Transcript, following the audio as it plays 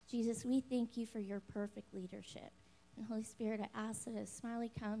Jesus, we thank you for your perfect leadership. And Holy Spirit, I ask that as Smiley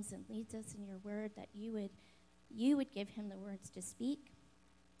comes and leads us in your word, that you would give him the words to speak.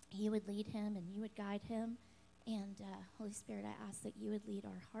 You would lead him and you would guide him. And Holy Spirit, I ask that you would lead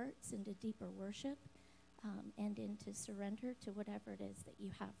our hearts into deeper worship and into surrender to whatever it is that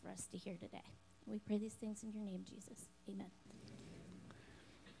you have for us to hear today. We pray these things in your name, Jesus. Amen.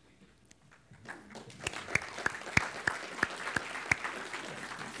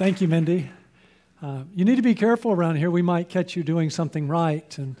 Thank you, Mindy. You need to be careful around here. We might catch you doing something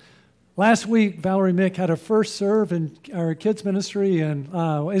right. And last week, Valerie Mick had her first serve in our kids' ministry, and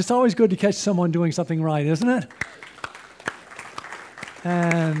it's always good to catch someone doing something right, isn't it?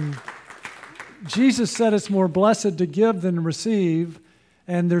 And Jesus said it's more blessed to give than to receive,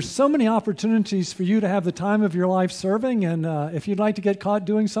 and there's so many opportunities for you to have the time of your life serving, and if you'd like to get caught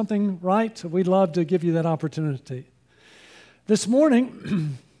doing something right, we'd love to give you that opportunity. This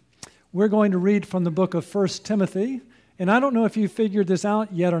morning, we're going to read from the book of 1 Timothy. And I don't know if you figured this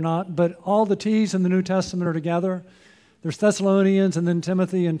out yet or not, but all the T's in the New Testament are together. There's Thessalonians and then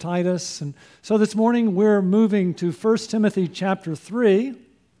Timothy and Titus. And so this morning we're moving to 1 Timothy chapter 3.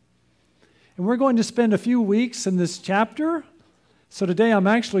 And we're going to spend a few weeks in this chapter. So today I'm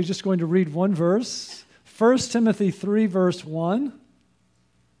actually just going to read one verse. 1 Timothy 3 verse 1.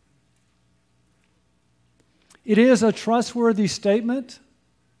 It is a trustworthy statement.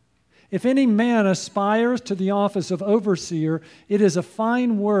 If any man aspires to the office of overseer, it is a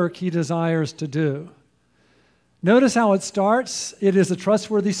fine work he desires to do. Notice how it starts. It is a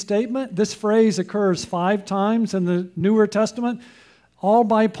trustworthy statement. This phrase occurs 5 times in the Newer Testament, all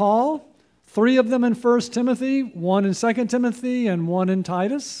by Paul. 3 of them in 1 Timothy, 1 in 2 Timothy, and 1 in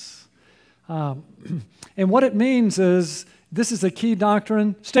Titus. And what it means is, this is a key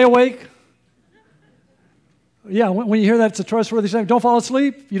doctrine. Stay awake. Yeah, when you hear that, it's a trustworthy statement. Don't fall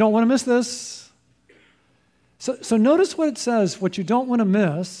asleep. You don't want to miss this. So notice what it says, what you don't want to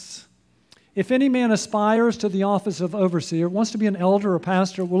miss. If any man aspires to the office of overseer, wants to be an elder or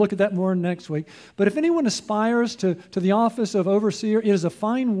pastor, we'll look at that more next week. But if anyone aspires to the office of overseer, it is a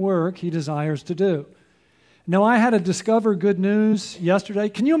fine work he desires to do. Now, I had to discover good news yesterday.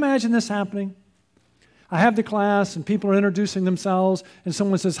 Can you imagine this happening? I have the class, and people are introducing themselves, and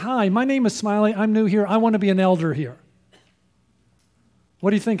someone says, "Hi, my name is Smiley. I'm new here. I want to be an elder here."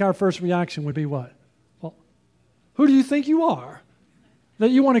 What do you think our first reaction would be? What? Well, who do you think you are that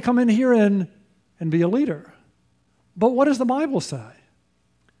you want to come in here and be a leader? But what does the Bible say?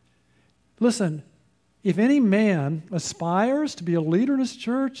 Listen, if any man aspires to be a leader in his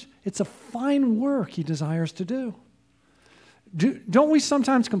church, it's a fine work he desires to do. Don't we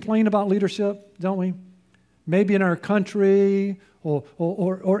sometimes complain about leadership, don't we? Maybe in our country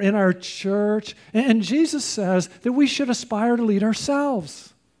or in our church. And Jesus says that we should aspire to lead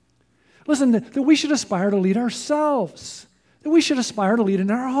ourselves. Listen, that we should aspire to lead ourselves. That we should aspire to lead in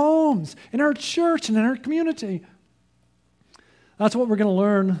our homes, in our church, and in our community. That's what we're going to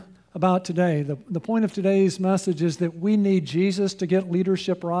learn about today. The point of today's message is that we need Jesus to get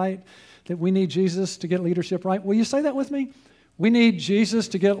leadership right. That we need Jesus to get leadership right. Will you say that with me? We need Jesus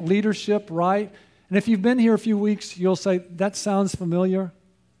to get leadership right. And if you've been here a few weeks, you'll say, that sounds familiar.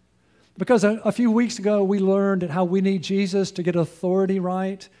 Because a few weeks ago, we learned how we need Jesus to get authority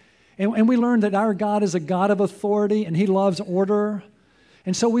right. And we learned that our God is a God of authority, and He loves order.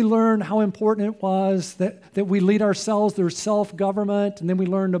 And so we learned how important it was that we lead ourselves through self-government, and then we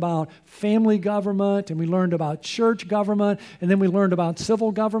learned about family government, and we learned about church government, and then we learned about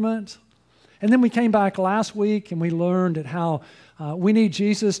civil government. And then we came back last week, and we learned at how we need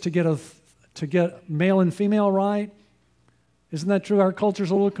Jesus to get male and female right. Isn't that true? Our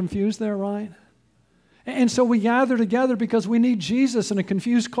culture's a little confused there, right? And so we gather together because we need Jesus in a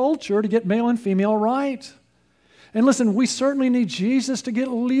confused culture to get male and female right. And listen, we certainly need Jesus to get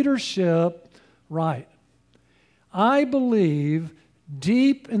leadership right. I believe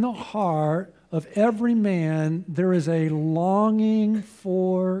deep in the heart of every man, there is a longing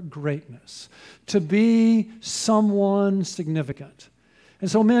for greatness, to be someone significant. And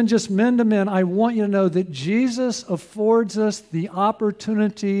so men to men, I want you to know that Jesus affords us the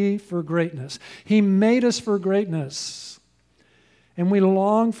opportunity for greatness. He made us for greatness. And we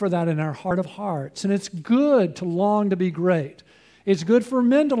long for that in our heart of hearts. And it's good to long to be great. It's good for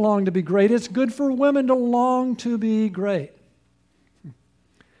men to long to be great. It's good for women to long to be great.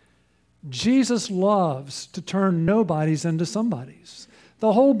 Jesus loves to turn nobodies into somebodies.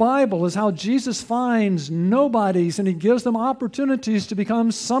 The whole Bible is how Jesus finds nobodies and He gives them opportunities to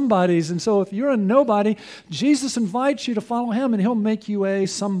become somebodies. And so if you're a nobody, Jesus invites you to follow Him and He'll make you a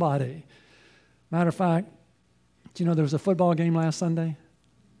somebody. Matter of fact, do you know there was a football game last Sunday?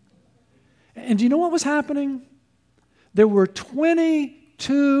 And do you know what was happening? There were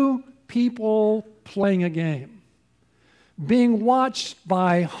 22 people playing a game, being watched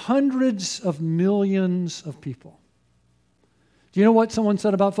by hundreds of millions of people. Do you know what someone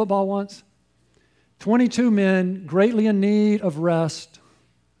said about football once? 22 men greatly in need of rest,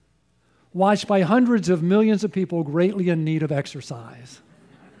 watched by hundreds of millions of people greatly in need of exercise.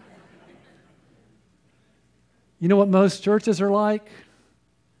 You know what most churches are like?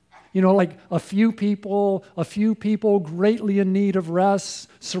 You know, like a few people greatly in need of rest,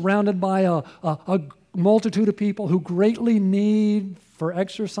 surrounded by a multitude of people who greatly need for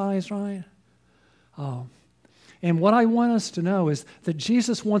exercise, right? And what I want us to know is that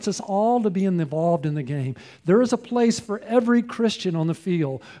Jesus wants us all to be involved in the game. There is a place for every Christian on the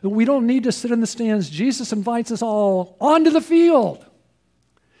field. We don't need to sit in the stands. Jesus invites us all onto the field.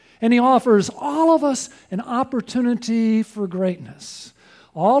 And he offers all of us an opportunity for greatness.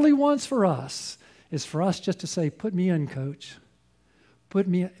 All he wants for us is for us just to say, put me in, coach. Put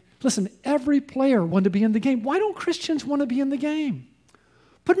me in. Listen, every player wanted to be in the game. Why don't Christians want to be in the game?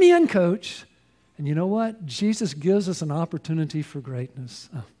 Put me in, coach. And you know what? Jesus gives us an opportunity for greatness.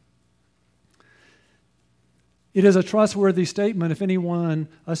 It is a trustworthy statement if anyone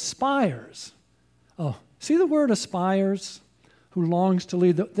aspires. See the word aspires? Who longs to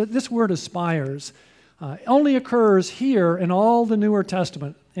lead. This word aspires only occurs here in all the Newer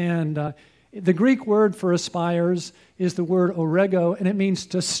Testament. And the Greek word for aspires is the word orego, and it means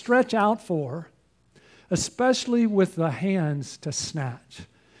to stretch out for, especially with the hands to snatch.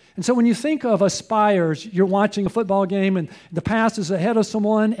 And so when you think of aspires, you're watching a football game and the pass is ahead of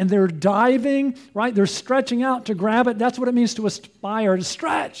someone and they're diving, right? They're stretching out to grab it. That's what it means to aspire, to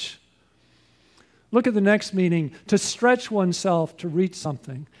stretch. Look at the next meaning, to stretch oneself to reach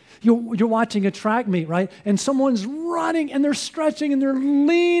something. You're watching a track meet, right? And someone's running and they're stretching and they're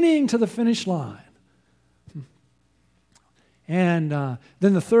leaning to the finish line. And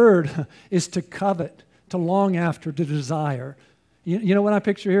then the third is to covet, to long after, to desire. You know what I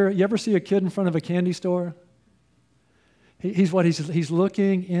picture here? You ever see a kid in front of a candy store? He's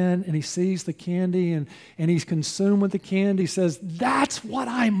looking in and he sees the candy and he's consumed with the candy. He says, that's what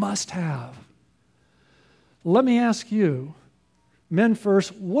I must have. Let me ask you, men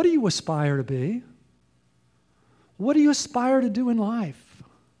first, what do you aspire to be? What do you aspire to do in life?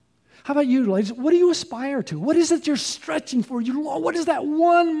 How about you, ladies? What do you aspire to? What is it you're stretching for? What is that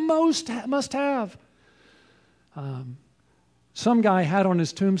one must have? Some guy had on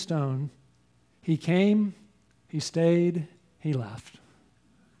his tombstone, he came, he stayed, he left.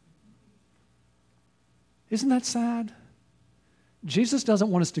 Isn't that sad? Jesus doesn't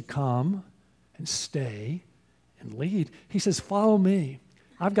want us to come and stay and lead. He says, follow me.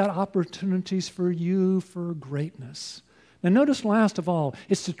 I've got opportunities for you for greatness. Now notice last of all,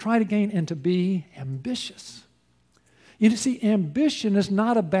 it's to try to gain and to be ambitious. You see, ambition is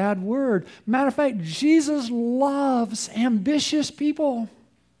not a bad word. Matter of fact, Jesus loves ambitious people.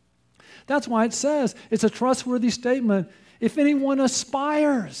 That's why it says it's a trustworthy statement. If any man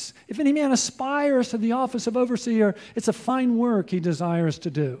aspires to the office of overseer, it's a fine work he desires to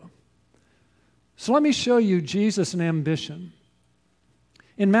do. So let me show you Jesus and ambition.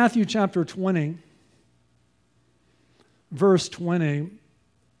 In Matthew chapter 20, verse 20,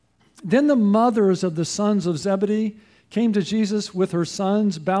 then the mothers of the sons of Zebedee came to Jesus with her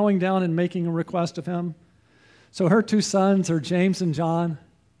sons, bowing down and making a request of him. So her two sons are James and John.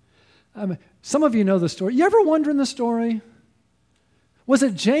 Some of you know the story. You ever wonder in the story? Was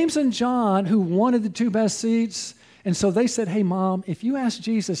it James and John who wanted the two best seats? And so they said, hey, Mom, if you ask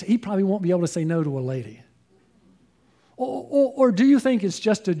Jesus, he probably won't be able to say no to a lady. Or do you think it's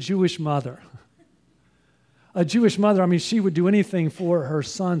just a Jewish mother? A Jewish mother, she would do anything for her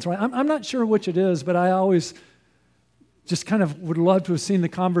sons, right? I'm not sure which it is, but I always just kind of would love to have seen the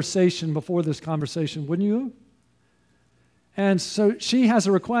conversation before this conversation, wouldn't you? And so she has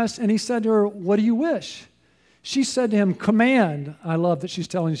a request, and he said to her, what do you wish? She said to him, command. I love that she's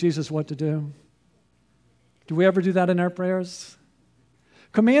telling Jesus what to do. Do we ever do that in our prayers?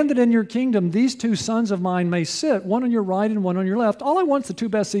 Command that in your kingdom these two sons of mine may sit, one on your right and one on your left. All I want is the two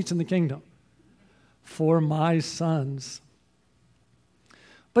best seats in the kingdom for my sons.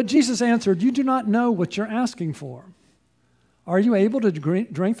 But Jesus answered, you do not know what you're asking for. Are you able to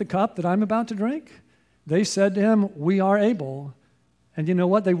drink the cup that I'm about to drink? They said to him, we are able. And you know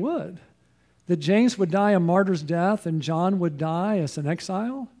what? They would. That James would die a martyr's death and John would die as an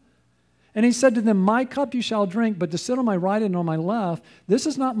exile. And he said to them, my cup you shall drink, but to sit on my right and on my left, this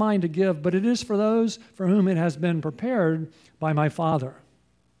is not mine to give, but it is for those for whom it has been prepared by my Father.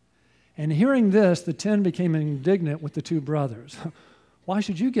 And hearing this, the 10 became indignant with the two brothers. Why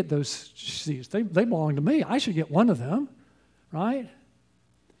should you get those seats? They belong to me. I should get one of them, right?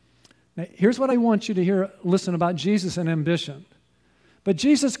 Now, here's what I want you to listen about Jesus and ambition. But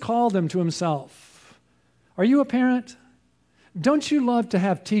Jesus called them to himself. Are you a parent? Don't you love to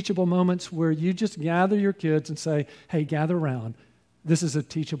have teachable moments where you just gather your kids and say, hey, gather around. This is a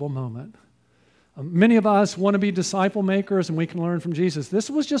teachable moment. Many of us want to be disciple makers and we can learn from Jesus. This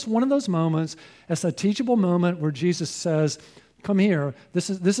was just one of those moments. It's a teachable moment where Jesus says, come here. This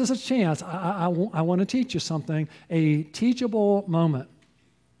is a chance. I want to teach you something. A teachable moment.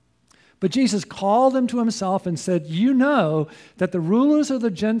 But Jesus called them to himself and said, you know that the rulers of the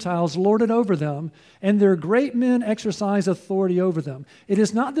Gentiles lord it over them, and their great men exercise authority over them. It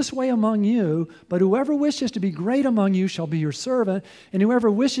is not this way among you, but whoever wishes to be great among you shall be your servant, and whoever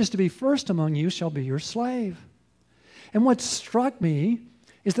wishes to be first among you shall be your slave. And what struck me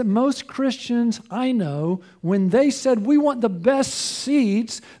is that most Christians I know, when they said, we want the best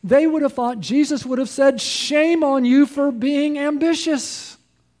seats, they would have thought Jesus would have said, shame on you for being ambitious.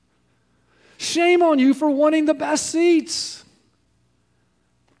 Shame on you for wanting the best seats.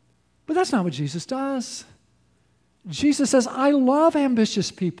 But that's not what Jesus does. Jesus says, I love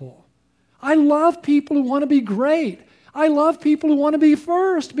ambitious people. I love people who want to be great. I love people who want to be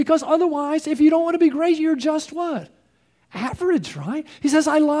first, because otherwise, if you don't want to be great, you're just what? Average, right? He says,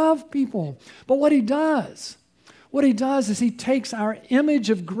 I love people. But what he does is he takes our image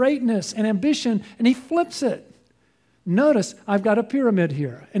of greatness and ambition and he flips it. Notice, I've got a pyramid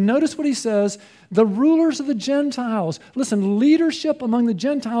here. And notice what he says, the rulers of the Gentiles. Listen, leadership among the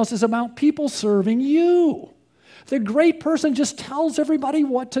Gentiles is about people serving you. The great person just tells everybody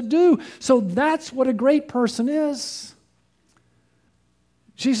what to do. So that's what a great person is.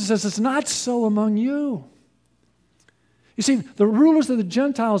 Jesus says, it's not so among you. You see, the rulers of the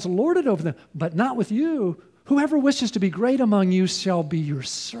Gentiles lord it over them, but not with you. Whoever wishes to be great among you shall be your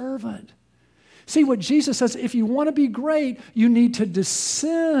servant. See, what Jesus says, if you want to be great, you need to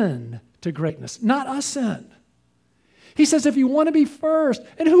descend to greatness, not ascend. He says, if you want to be first,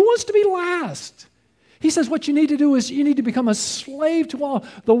 and who wants to be last? He says, what you need to do is you need to become a slave to all.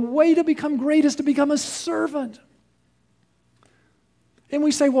 The way to become great is to become a servant. And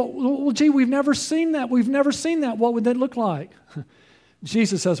we say, well, gee, we've never seen that. We've never seen that. What would that look like?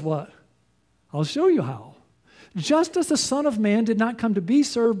 Jesus says what? I'll show you how. Just as the Son of Man did not come to be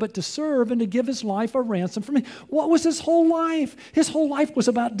served, but to serve and to give his life a ransom for me. What was his whole life? His whole life was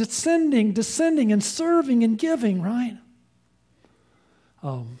about descending, and serving and giving, right?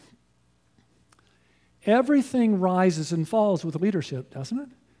 Everything rises and falls with leadership, doesn't it?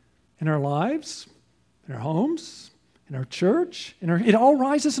 In our lives, in our homes, in our church, it all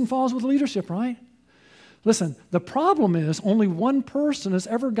rises and falls with leadership, right? Listen, the problem is only one person has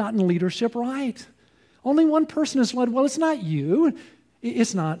ever gotten leadership right. Only one person has led well. It's not you.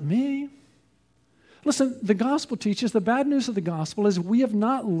 It's not me. Listen, the gospel teaches, the bad news of the gospel is we have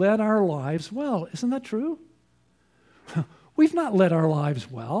not led our lives well. Isn't that true? We've not led our lives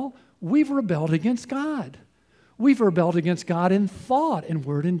well. We've rebelled against God. We've rebelled against God in thought and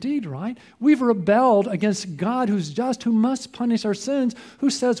word and deed, right? We've rebelled against God who's just, who must punish our sins, who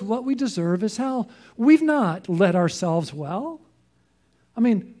says what we deserve is hell. We've not led ourselves well. I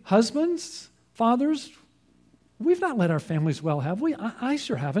mean, husbands, fathers, we've not led our families well, have we? I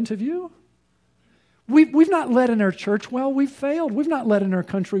sure haven't, have you? We've not led in our church well, we've failed. We've not led in our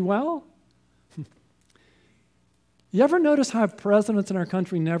country well. You ever notice how presidents in our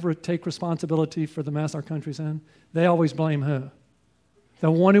country never take responsibility for the mess our country's in? They always blame who?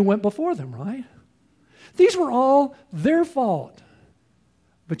 The one who went before them, right? These were all their fault.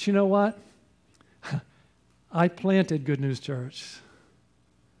 But you know what? I planted Good News Church.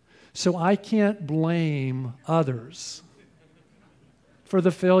 So I can't blame others for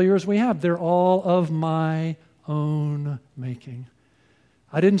the failures we have. They're all of my own making.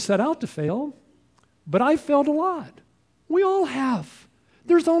 I didn't set out to fail, but I failed a lot. We all have.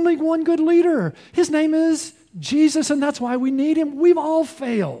 There's only one good leader. His name is Jesus, and that's why we need him. We've all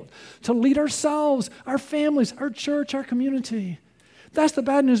failed to lead ourselves, our families, our church, our community. That's the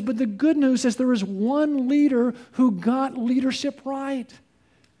bad news, but the good news is there is one leader who got leadership right.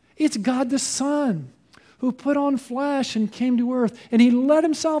 It's God the Son who put on flesh and came to earth, and he led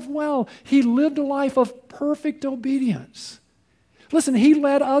himself well. He lived a life of perfect obedience. Listen, he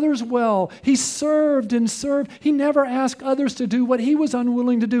led others well. He served and served. He never asked others to do what he was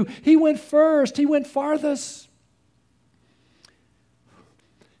unwilling to do. He went first. He went farthest.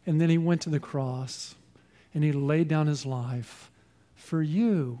 And then he went to the cross, and he laid down his life for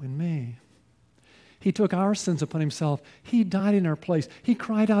you and me. He took our sins upon himself. He died in our place. He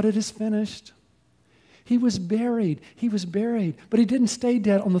cried out, "It is finished." He was buried. He was buried, but he didn't stay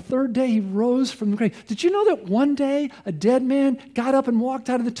dead. On the third day, he rose from the grave. Did you know that one day a dead man got up and walked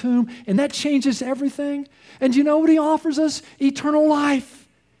out of the tomb, and that changes everything? And you know what he offers us? Eternal life.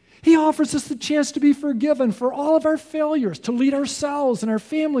 He offers us the chance to be forgiven for all of our failures, to lead ourselves and our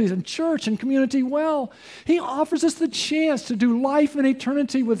families and church and community well. He offers us the chance to do life in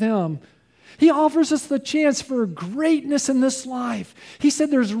eternity with him. He offers us the chance for greatness in this life. He said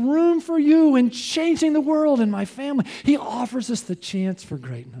there's room for you in changing the world and my family. He offers us the chance for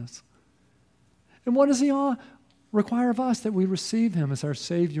greatness. And what does he require of us? That we receive him as our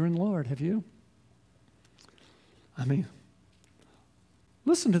Savior and Lord. Have you?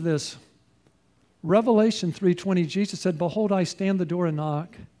 Listen to this. Revelation 3:20, Jesus said, "Behold, I stand at the door and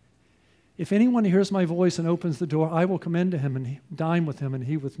knock. If anyone hears my voice and opens the door, I will come into him and dine with him and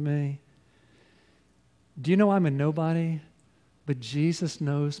he with me." Do you know I'm a nobody, but Jesus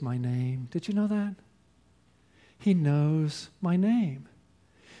knows my name? Did you know that? He knows my name.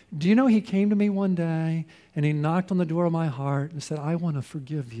 Do you know he came to me one day and he knocked on the door of my heart and said, "I want to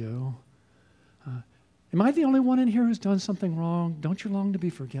forgive you." Am I the only one in here who's done something wrong? Don't you long to be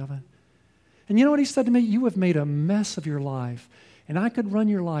forgiven? And you know what he said to me? You have made a mess of your life, and I could run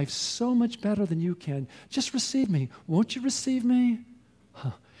your life so much better than you can. Just receive me. Won't you receive me?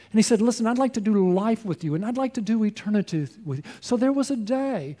 And he said, listen, I'd like to do life with you, and I'd like to do eternity with you. So there was a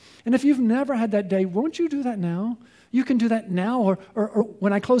day. And if you've never had that day, won't you do that now? You can do that now, or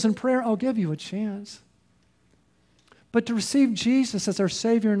when I close in prayer, I'll give you a chance. But to receive Jesus as our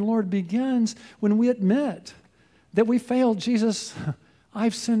Savior and Lord begins when we admit that we failed. Jesus,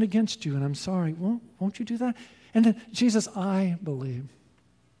 I've sinned against you, and I'm sorry. Won't you do that? And then, Jesus, I believe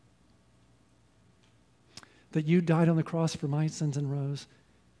that you died on the cross for my sins and rose.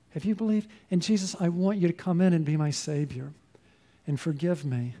 Have you believed? And Jesus, I want you to come in and be my Savior and forgive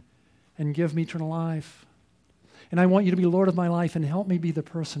me and give me eternal life. And I want you to be Lord of my life and help me be the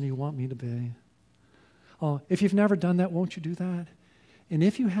person you want me to be. Oh, if you've never done that, won't you do that? And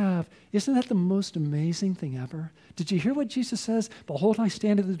if you have, isn't that the most amazing thing ever? Did you hear what Jesus says? Behold, I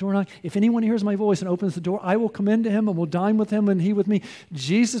stand at the door and knock. If anyone hears my voice and opens the door, I will come into him and will dine with him and he with me.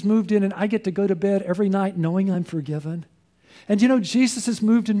 Jesus moved in, and I get to go to bed every night knowing I'm forgiven. And you know, Jesus has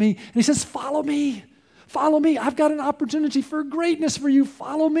moved in me, and he says, follow me. Follow me. I've got an opportunity for greatness for you.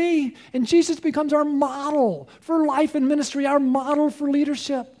 Follow me. And Jesus becomes our model for life and ministry, our model for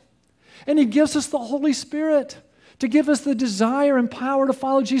leadership. And he gives us the Holy Spirit to give us the desire and power to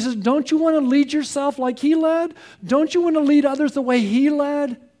follow Jesus. Don't you want to lead yourself like he led? Don't you want to lead others the way he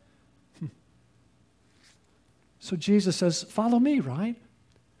led? So Jesus says, follow me, right?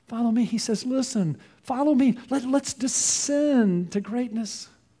 Follow me. He says, listen, follow me. Let's descend to greatness.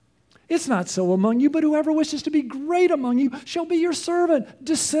 It's not so among you, but whoever wishes to be great among you shall be your servant.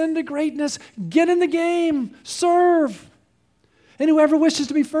 Descend to greatness. Get in the game. Serve. And whoever wishes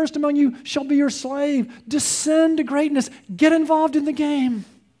to be first among you shall be your slave. Descend to greatness. Get involved in the game.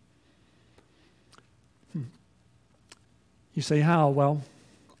 You say, how? Well,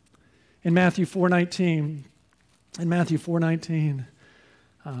 in Matthew 4:19,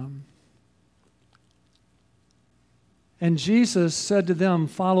 and Jesus said to them,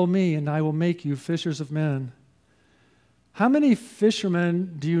 follow me, and I will make you fishers of men. How many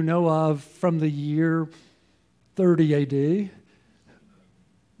fishermen do you know of from the year 30 AD?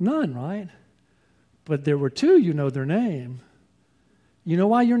 None, right? But there were two, you know their name. You know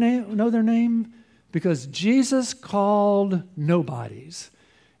why you know their name? Because Jesus called nobodies,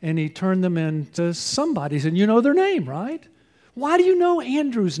 and he turned them into somebodies, and you know their name, right? Why do you know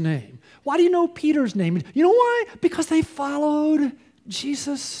Andrew's name? Why do you know Peter's name? You know why? Because they followed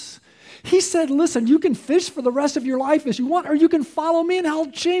Jesus. He said, listen, you can fish for the rest of your life as you want, or you can follow me and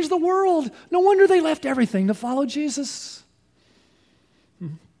I'll change the world. No wonder they left everything to follow Jesus.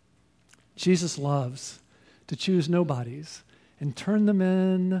 Jesus loves to choose nobodies and turn them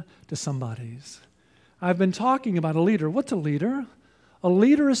into somebodies. I've been talking about a leader. What's a leader? A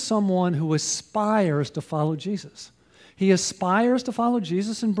leader is someone who aspires to follow Jesus. He aspires to follow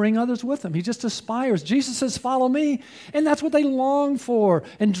Jesus and bring others with him. He just aspires. Jesus says, follow me. And that's what they long for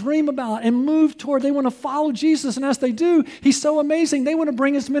and dream about and move toward. They want to follow Jesus. And as they do, he's so amazing. They want to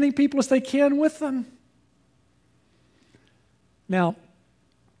bring as many people as they can with them. Now,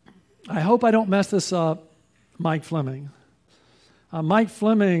 I hope I don't mess this up, Mike Fleming. Mike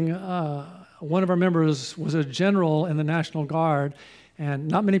Fleming, one of our members, was a general in the National Guard. And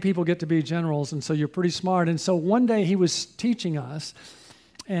not many people get to be generals, and so you're pretty smart. And so one day he was teaching us,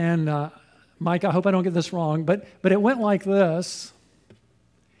 and Mike, I hope I don't get this wrong, but it went like this.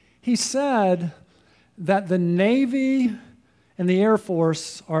 He said that the Navy and the Air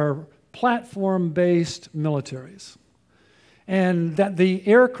Force are platform-based militaries. And that the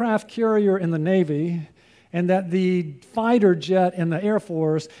aircraft carrier in the Navy and that the fighter jet in the Air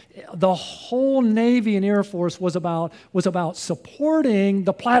Force, the whole Navy and Air Force was about supporting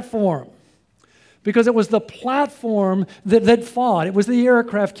the platform. Because it was the platform that fought. It was the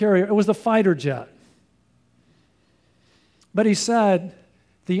aircraft carrier. It was the fighter jet. But he said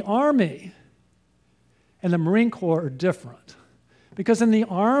the Army and the Marine Corps are different. Because in the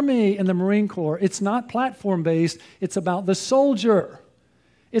Army and the Marine Corps, it's not platform-based. It's about the soldier.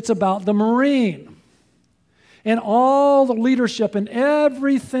 It's about the Marine. And all the leadership and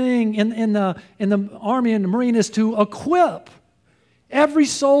everything in the Army and the Marine is to equip every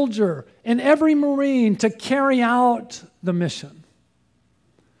soldier and every Marine to carry out the mission.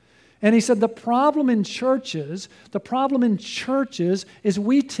 And he said the problem in churches is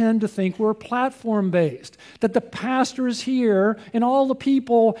we tend to think we're platform-based, that the pastor is here and all the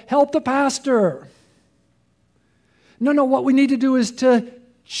people help the pastor. No, what we need to do is to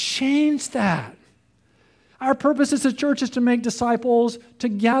change that. Our purpose as a church is to make disciples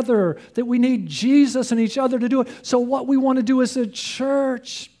together, that we need Jesus and each other to do it. So what we want to do as a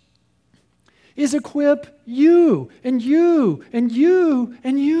church is equip you and you and you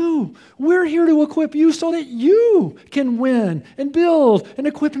and you. We're here to equip you so that you can win and build and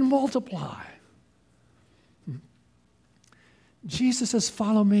equip and multiply. Jesus says,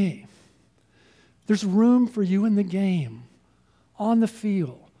 follow me. There's room for you in the game, on the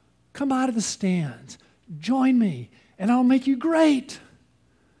field. Come out of the stands. Join me, and I'll make you great.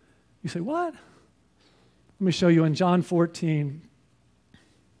 You say, what? Let me show you in John 14,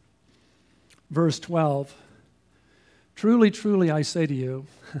 verse 12. Truly, truly, I say to you,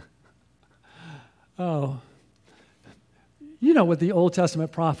 you know what the Old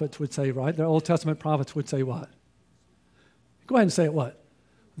Testament prophets would say, right? The Old Testament prophets would say what? Go ahead and say it what?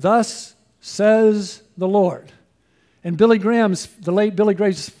 Thus says the Lord. And the late Billy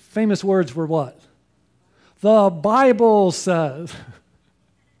Graham's famous words were what? The Bible says.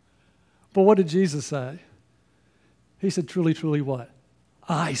 But what did Jesus say? He said, truly, truly what?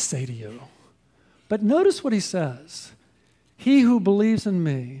 I say to you. But notice what he says. He who believes in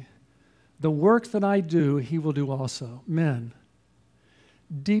me, the works that I do, he will do also. Men,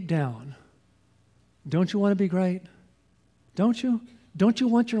 deep down, don't you want to be great? Don't you? Don't you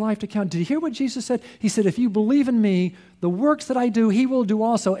want your life to count? Did you hear what Jesus said? He said, if you believe in me, the works that I do, he will do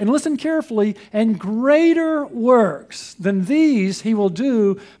also. And listen carefully, and greater works than these he will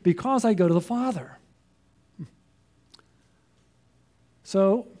do because I go to the Father.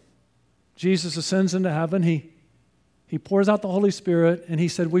 So, Jesus ascends into heaven. He pours out the Holy Spirit, and he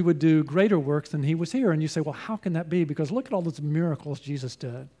said we would do greater works than he was here. And you say, well, how can that be? Because look at all those miracles Jesus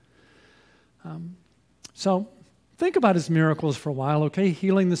did. So, think about his miracles for a while, okay?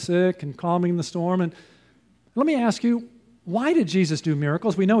 Healing the sick and calming the storm. And let me ask you, why did Jesus do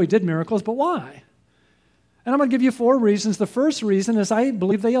miracles? We know he did miracles, but why? And I'm going to give you 4 reasons. The first reason is I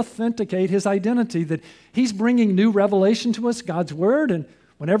believe they authenticate his identity, that he's bringing new revelation to us, God's word, and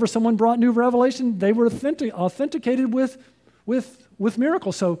whenever someone brought new revelation, they were authenticated with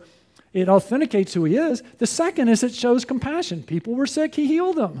miracles. So it authenticates who he is. The second is it shows compassion. People were sick, he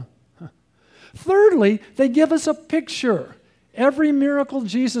healed them. Thirdly, they give us a picture. Every miracle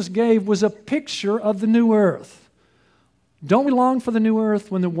Jesus gave was a picture of the new earth. Don't we long for the new earth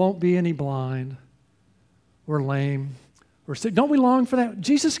when there won't be any blind or lame or sick? Don't we long for that?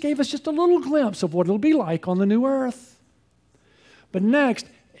 Jesus gave us just a little glimpse of what it'll be like on the new earth. But next,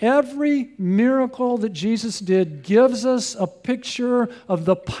 every miracle that Jesus did gives us a picture of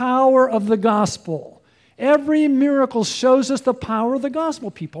the power of the gospel. Every miracle shows us the power of the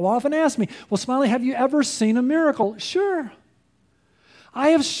gospel. People often ask me, well, Smiley, have you ever seen a miracle? Sure. I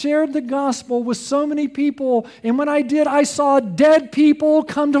have shared the gospel with so many people, and when I did, I saw dead people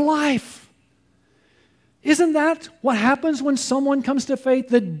come to life. Isn't that what happens when someone comes to faith?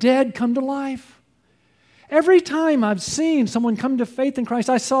 The dead come to life. Every time I've seen someone come to faith in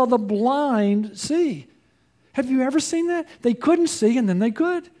Christ, I saw the blind see. Have you ever seen that? They couldn't see, and then they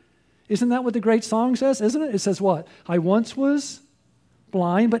could. Isn't that what the great song says? Isn't it? It says what? I once was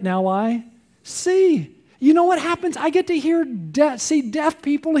blind, but now I see. You know what happens? I get to see deaf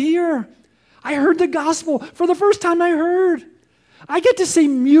people hear. I heard the gospel for the first time I heard. I get to see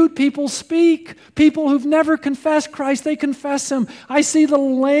mute people speak. People who've never confessed Christ, they confess Him. I see the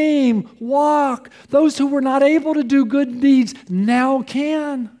lame walk. Those who were not able to do good deeds now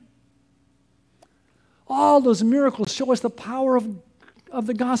can. All those miracles show us the power of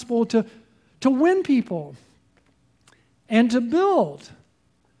the gospel to win people and to build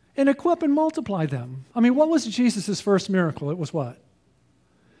and equip and multiply them. I mean, what was Jesus' first miracle? It was what?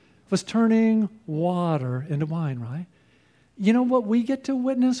 was turning water into wine, right? You know what we get to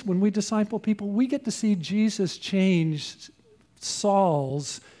witness when we disciple people? We get to see Jesus change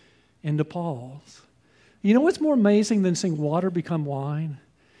Saul's into Paul's. You know what's more amazing than seeing water become wine?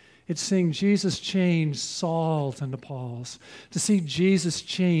 It's seeing Jesus change Saul's into Paul's. To see Jesus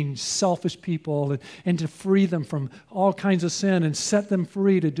change selfish people and to free them from all kinds of sin and set them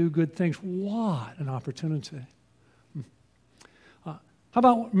free to do good things. What an opportunity. How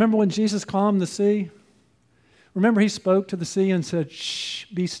about, remember when Jesus calmed the sea? Remember he spoke to the sea and said, shh,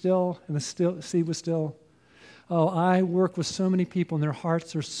 be still, and the sea was still. Oh, I work with so many people and their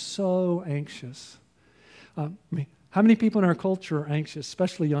hearts are so anxious. How many people in our culture are anxious,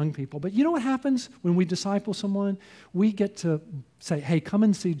 especially young people? But you know what happens when we disciple someone? We get to say, hey, come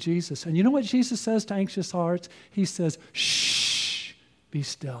and see Jesus. And you know what Jesus says to anxious hearts? He says, shh, be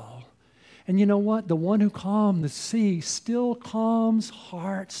still. And you know what? The one who calmed the sea still calms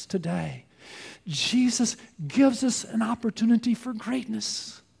hearts today. Jesus gives us an opportunity for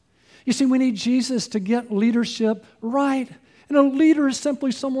greatness. You see, we need Jesus to get leadership right. And a leader is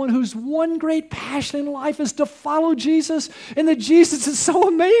simply someone whose one great passion in life is to follow Jesus. And that Jesus is so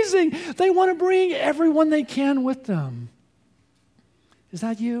amazing, they want to bring everyone they can with them. Is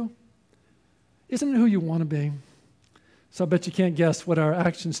that you? Isn't it who you want to be? So I bet you can't guess what our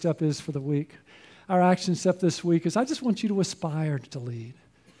action step is for the week. Our action step this week is I just want you to aspire to lead.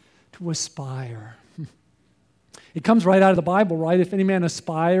 To aspire. It comes right out of the Bible, right? If any man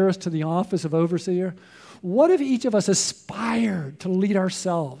aspires to the office of overseer, what if each of us aspired to lead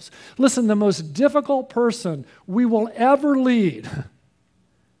ourselves? Listen, the most difficult person we will ever lead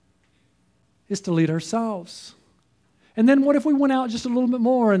is to lead ourselves. And then what if we went out just a little bit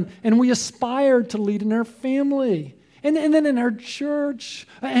more and we aspired to lead in our family? And then in our church?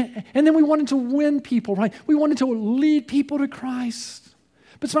 And then we wanted to win people, right? We wanted to lead people to Christ.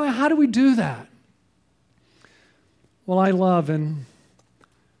 But so how do we do that? Well, I love in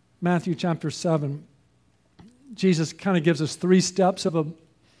Matthew chapter 7, Jesus kind of gives us 3 steps of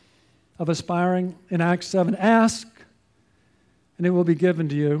aspiring. In Acts 7, ask, and it will be given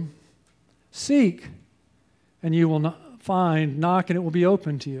to you. Seek, and you will not find. Knock, and it will be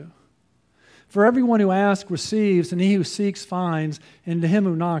open to you. For everyone who asks receives, and he who seeks finds, and to him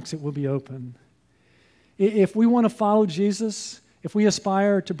who knocks it will be open. If we want to follow Jesus, if we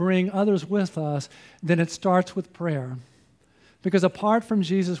aspire to bring others with us, then it starts with prayer. Because apart from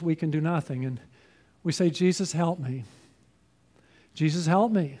Jesus, we can do nothing. And we say, Jesus, help me. Jesus,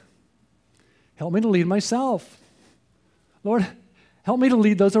 help me. Help me to lead myself. Lord, help me to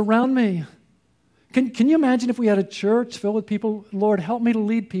lead those around me. Can you imagine if we had a church filled with people, Lord, help me to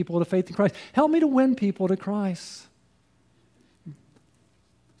lead people to faith in Christ. Help me to win people to Christ.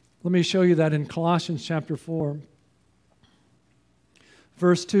 Let me show you that in Colossians chapter 4.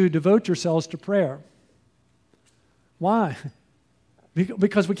 Verse 2, devote yourselves to prayer. Why?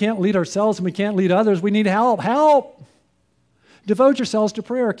 Because we can't lead ourselves and we can't lead others. We need help. Help! Devote yourselves to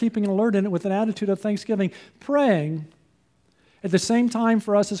prayer, keeping an alert in it with an attitude of thanksgiving, praying at the same time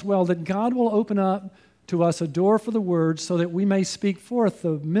for us as well, that God will open up to us a door for the word so that we may speak forth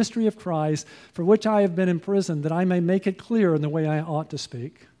the mystery of Christ, for which I have been imprisoned, that I may make it clear in the way I ought to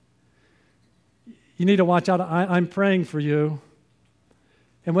speak. You need to watch out. I'm praying for you.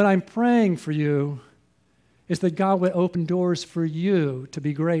 And what I'm praying for you is that God would open doors for you to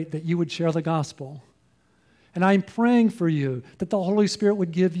be great, that you would share the gospel. And I'm praying for you that the Holy Spirit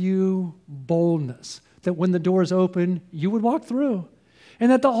would give you boldness, that when the doors open, you would walk through, and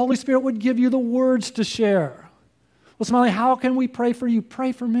that the Holy Spirit would give you the words to share. Well, Smiley, how can we pray for you?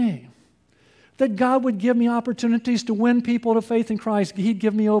 Pray for me. That God would give me opportunities to win people to faith in Christ. He'd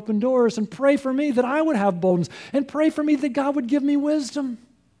give me open doors, and pray for me that I would have boldness, and pray for me that God would give me wisdom.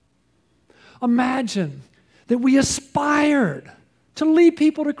 Imagine that we aspired to lead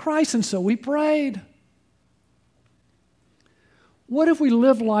people to Christ, and so we prayed. What if we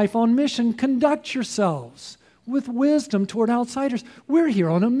live life on mission? Conduct yourselves with wisdom toward outsiders. We're here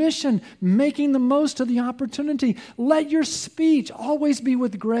on a mission, making the most of the opportunity. Let your speech always be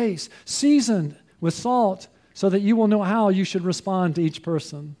with grace, seasoned with salt, so that you will know how you should respond to each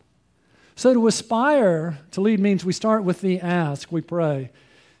person. So to aspire to lead means we start with the ask, we pray.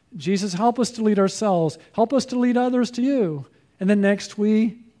 Jesus, help us to lead ourselves. Help us to lead others to you. And then next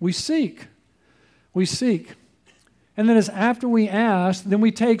we seek. We seek. And then as after we ask, then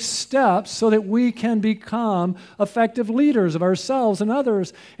we take steps so that we can become effective leaders of ourselves and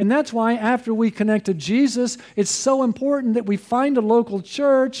others. And that's why after we connect to Jesus, it's so important that we find a local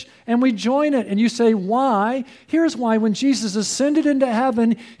church and we join it. And you say, why? Here's why. When Jesus ascended into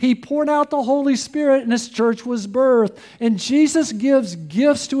heaven, he poured out the Holy Spirit and his church was birthed. And Jesus gives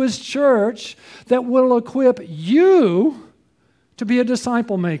gifts to his church that will equip you to be a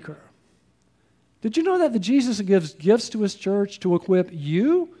disciple maker. Did you know that Jesus gives gifts to his church to equip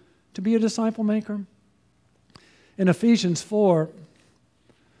you to be a disciple maker? In Ephesians 4,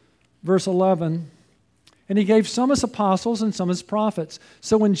 verse 11, and he gave some as apostles and some as prophets.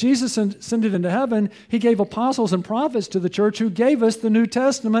 So when Jesus ascended into heaven, he gave apostles and prophets to the church who gave us the New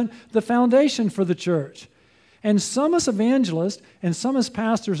Testament, the foundation for the church. And some as evangelists and some as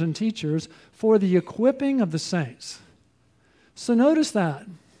pastors and teachers for the equipping of the saints. So notice that.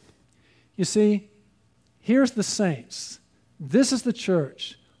 You see, here's the saints. This is the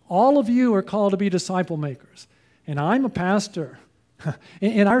church. All of you are called to be disciple makers. And I'm a pastor.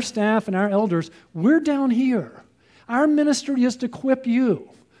 And our staff and our elders, we're down here. Our ministry is to equip you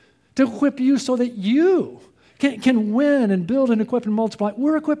so that you can win and build and equip and multiply.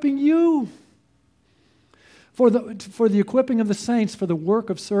 We're equipping you for the equipping of the saints, for the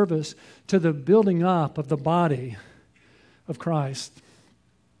work of service, to the building up of the body of Christ.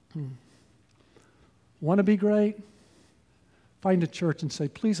 Want to be great? Find a church and say,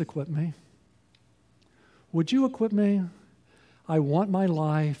 please equip me. Would you equip me? I want my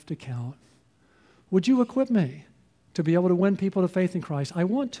life to count. Would you equip me to be able to win people to faith in Christ? I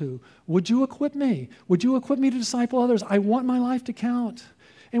want to. Would you equip me? Would you equip me to disciple others? I want my life to count.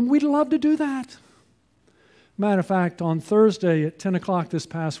 And we'd love to do that. Matter of fact, on Thursday at 10 o'clock this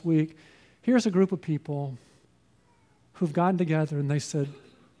past week, here's a group of people who've gotten together and they said,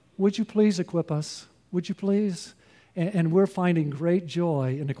 would you please equip us? Would you please? And we're finding great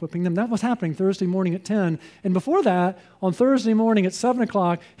joy in equipping them. That was happening Thursday morning at 10. And before that, on Thursday morning at 7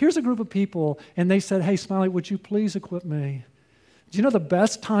 o'clock, here's a group of people, and they said, hey, Smiley, would you please equip me? Do you know the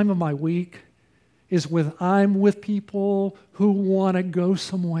best time of my week is when I'm with people who want to go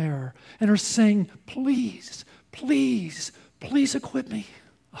somewhere and are saying, please, please, please equip me.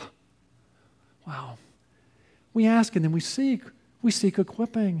 Oh, wow. We ask and then we seek. We seek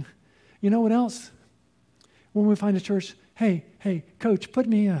equipping. You know what else? When we find a church, hey, coach, put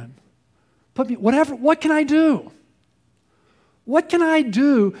me in. What can I do? What can I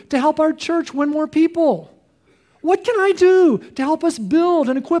do to help our church win more people? What can I do to help us build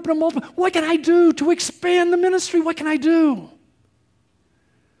and equip and multiply? What can I do to expand the ministry? What can I do?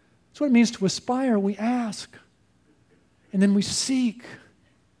 That's what it means to aspire. We ask, and then we seek,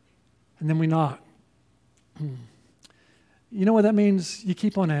 and then we knock. You know what that means? You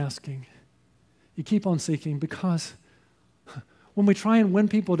keep on asking. You keep on seeking, because when we try and win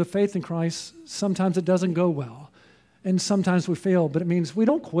people to faith in Christ, sometimes it doesn't go well. And sometimes we fail, but it means we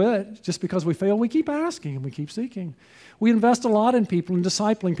don't quit just because we fail. We keep asking and we keep seeking. We invest a lot in people and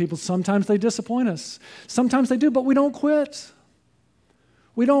discipling people. Sometimes they disappoint us. Sometimes they do, but we don't quit.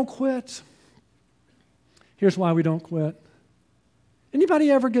 We don't quit. Here's why we don't quit. Anybody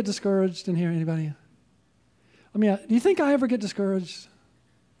ever get discouraged in here? Anybody? Do you think I ever get discouraged?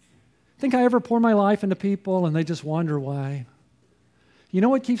 Think I ever pour my life into people and they just wander away? You know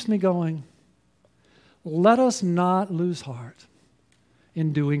what keeps me going? Let us not lose heart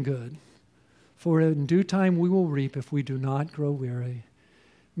in doing good, for in due time we will reap if we do not grow weary.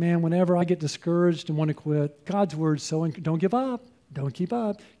 Man, whenever I get discouraged and want to quit, God's word don't give up. Don't keep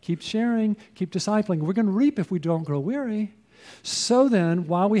up. Keep sharing. Keep discipling. We're going to reap if we don't grow weary. So then,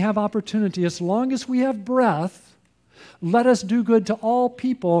 while we have opportunity, as long as we have breath, let us do good to all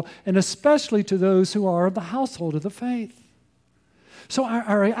people, and especially to those who are of the household of the faith. So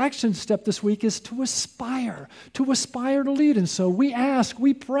our action step this week is to aspire to lead. And so we ask,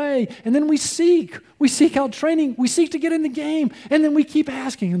 we pray, and then we seek. We seek out training. We seek to get in the game, and then we keep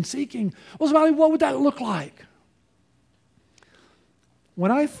asking and seeking. Well, Smiley, what would that look like?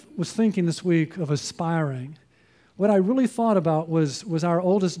 When I was thinking this week of aspiring, what I really thought about was our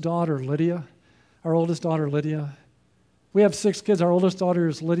oldest daughter, Lydia. Our oldest daughter, Lydia. We have 6 kids. Our oldest daughter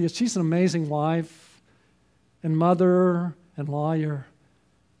is Lydia. She's an amazing wife and mother and lawyer,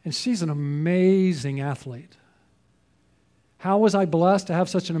 and she's an amazing athlete. How was I blessed to have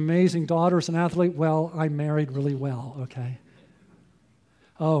such an amazing daughter as an athlete? Well, I married really well, okay?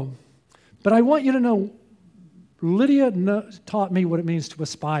 But I want you to know, Lydia taught me what it means to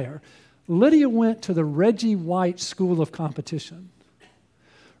aspire. Lydia went to the Reggie White School of Competition.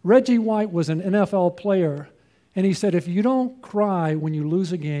 Reggie White was an NFL player, and he said, if you don't cry when you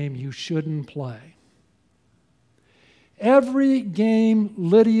lose a game, you shouldn't play. Every game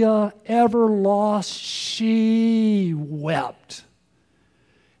Lydia ever lost, she wept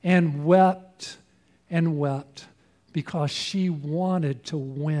and wept and wept because she wanted to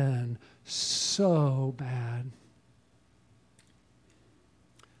win so bad.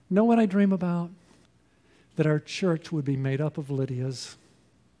 Know what I dream about? That our church would be made up of Lydias.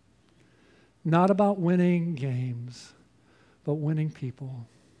 Not about winning games, but winning people.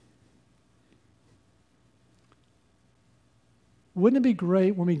 Wouldn't it be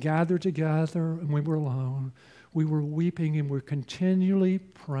great when we gathered together and we were alone, we were weeping and we're continually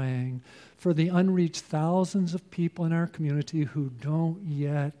praying for the unreached thousands of people in our community who don't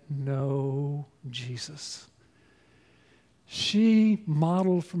yet know Jesus. She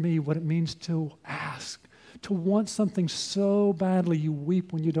modeled for me what it means to ask, to want something so badly you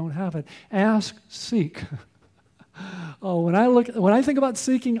weep when you don't have it. Ask, seek. Oh, when I think about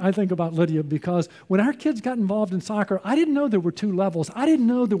seeking, I think about Lydia, because when our kids got involved in soccer, I didn't know there were two levels. I didn't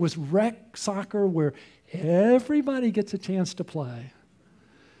know there was rec soccer where everybody gets a chance to play.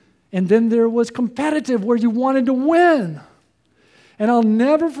 And then there was competitive where you wanted to win. And I'll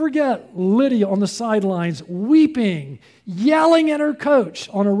never forget Lydia on the sidelines weeping, yelling at her coach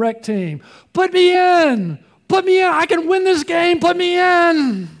on a rec team, "Put me in! Put me in! I can win this game! Put me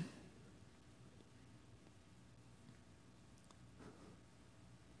in!"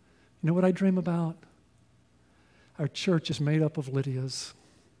 You know what I dream about? Our church is made up of Lydias.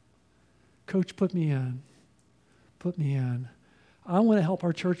 Coach, put me in. Put me in. I want to help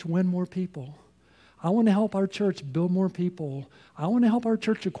our church win more people. I want to help our church build more people. I want to help our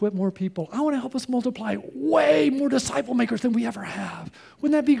church equip more people. I want to help us multiply way more disciple makers than we ever have.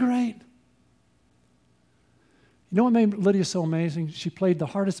 Wouldn't that be great? You know what made Lydia so amazing? She played the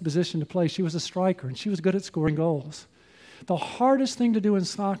hardest position to play. She was a striker, and she was good at scoring goals. The hardest thing to do in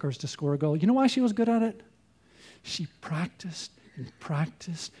soccer is to score a goal. You know why she was good at it? She practiced and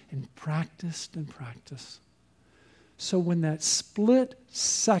practiced and practiced and practiced. So when that split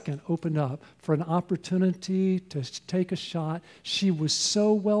second opened up for an opportunity to take a shot, she was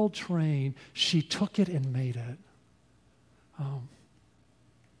so well trained, she took it and made it.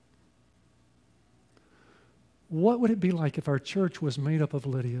 What would it be like if our church was made up of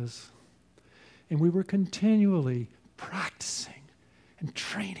Lydias and we were continually practicing and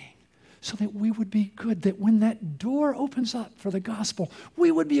training so that we would be good, that when that door opens up for the gospel,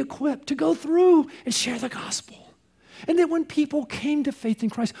 we would be equipped to go through and share the gospel. And that when people came to faith in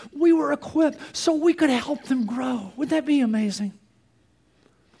Christ, we were equipped so we could help them grow. Would that be amazing?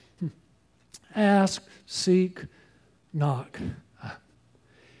 Ask, seek, knock.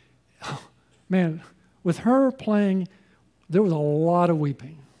 Oh, man, with her playing, there was a lot of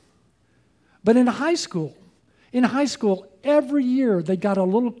weeping. But in high school, every year they got a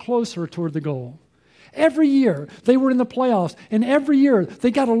little closer toward the goal. Every year they were in the playoffs, and every year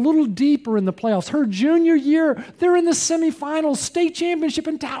they got a little deeper in the playoffs. Her junior year, they're in the semifinals, state championship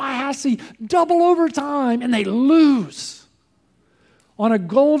in Tallahassee, double overtime, and they lose on a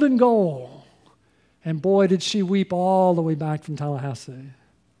golden goal. And boy, did she weep all the way back from Tallahassee.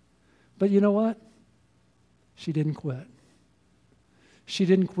 But you know what? She didn't quit. She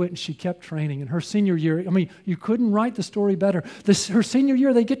didn't quit, and she kept training. And her senior year, you couldn't write the story better. Her senior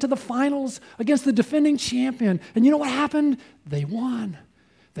year, they get to the finals against the defending champion. And you know what happened? They won.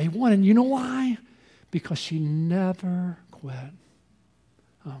 They won. And you know why? Because she never quit.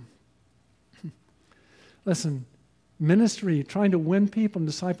 Listen, ministry, trying to win people and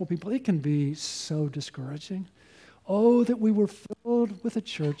disciple people, it can be so discouraging. Oh, that we were filled with a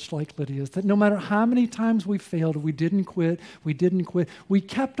church like Lydia's, that no matter how many times we failed, we didn't quit. We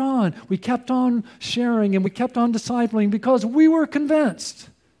kept on sharing, and we kept on discipling because we were convinced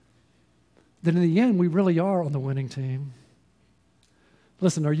that in the end, we really are on the winning team.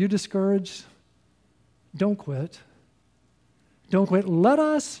 Listen, are you discouraged? Don't quit. Don't quit. Let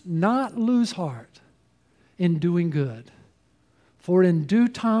us not lose heart in doing good, for in due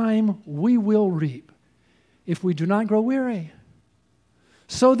time we will reap if we do not grow weary.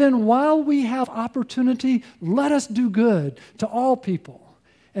 So then, while we have opportunity, let us do good to all people,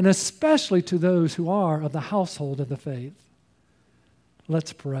 and especially to those who are of the household of the faith.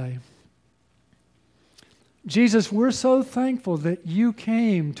 Let's pray. Jesus, we're so thankful that you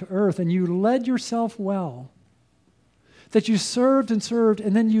came to earth and you led yourself well, that you served,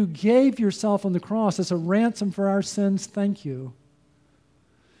 and then you gave yourself on the cross as a ransom for our sins. Thank you.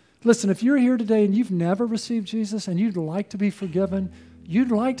 Listen, if you're here today and you've never received Jesus and you'd like to be forgiven, you'd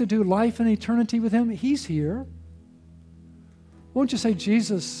like to do life in eternity with him, he's here. Won't you say,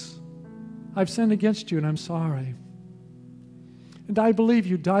 Jesus, I've sinned against you and I'm sorry. And I believe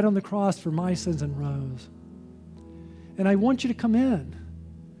you died on the cross for my sins and rose. And I want you to come in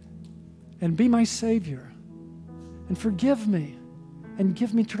and be my Savior and forgive me and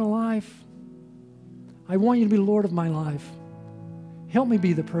give me eternal life. I want you to be Lord of my life. Help me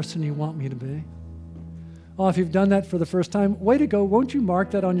be the person you want me to be. Oh, if you've done that for the first time, way to go. Won't you mark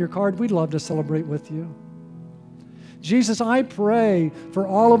that on your card? We'd love to celebrate with you. Jesus, I pray for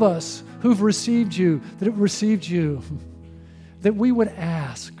all of us who've received you, that have received you, that we would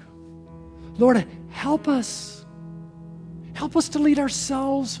ask, Lord, help us. Help us to lead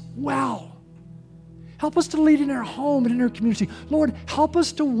ourselves well. Help us to lead in our home and in our community. Lord, help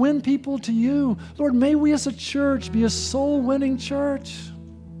us to win people to you. Lord, may we as a church be a soul-winning church.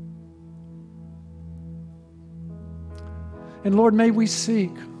 And Lord, may we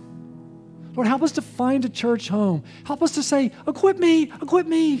seek. Lord, help us to find a church home. Help us to say, equip me, equip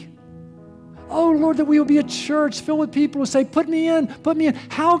me. Oh, Lord, that we will be a church filled with people who say, put me in, put me in.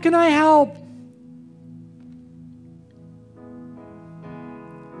 How can I help?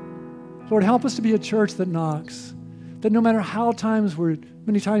 Lord, help us to be a church that knocks, that no matter how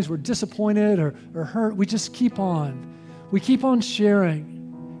many times we're disappointed or hurt, we just keep on. We keep on sharing,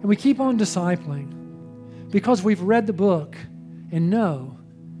 and we keep on discipling because we've read the book and know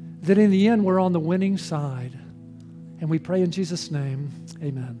that in the end we're on the winning side. And we pray in Jesus' name,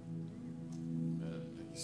 amen.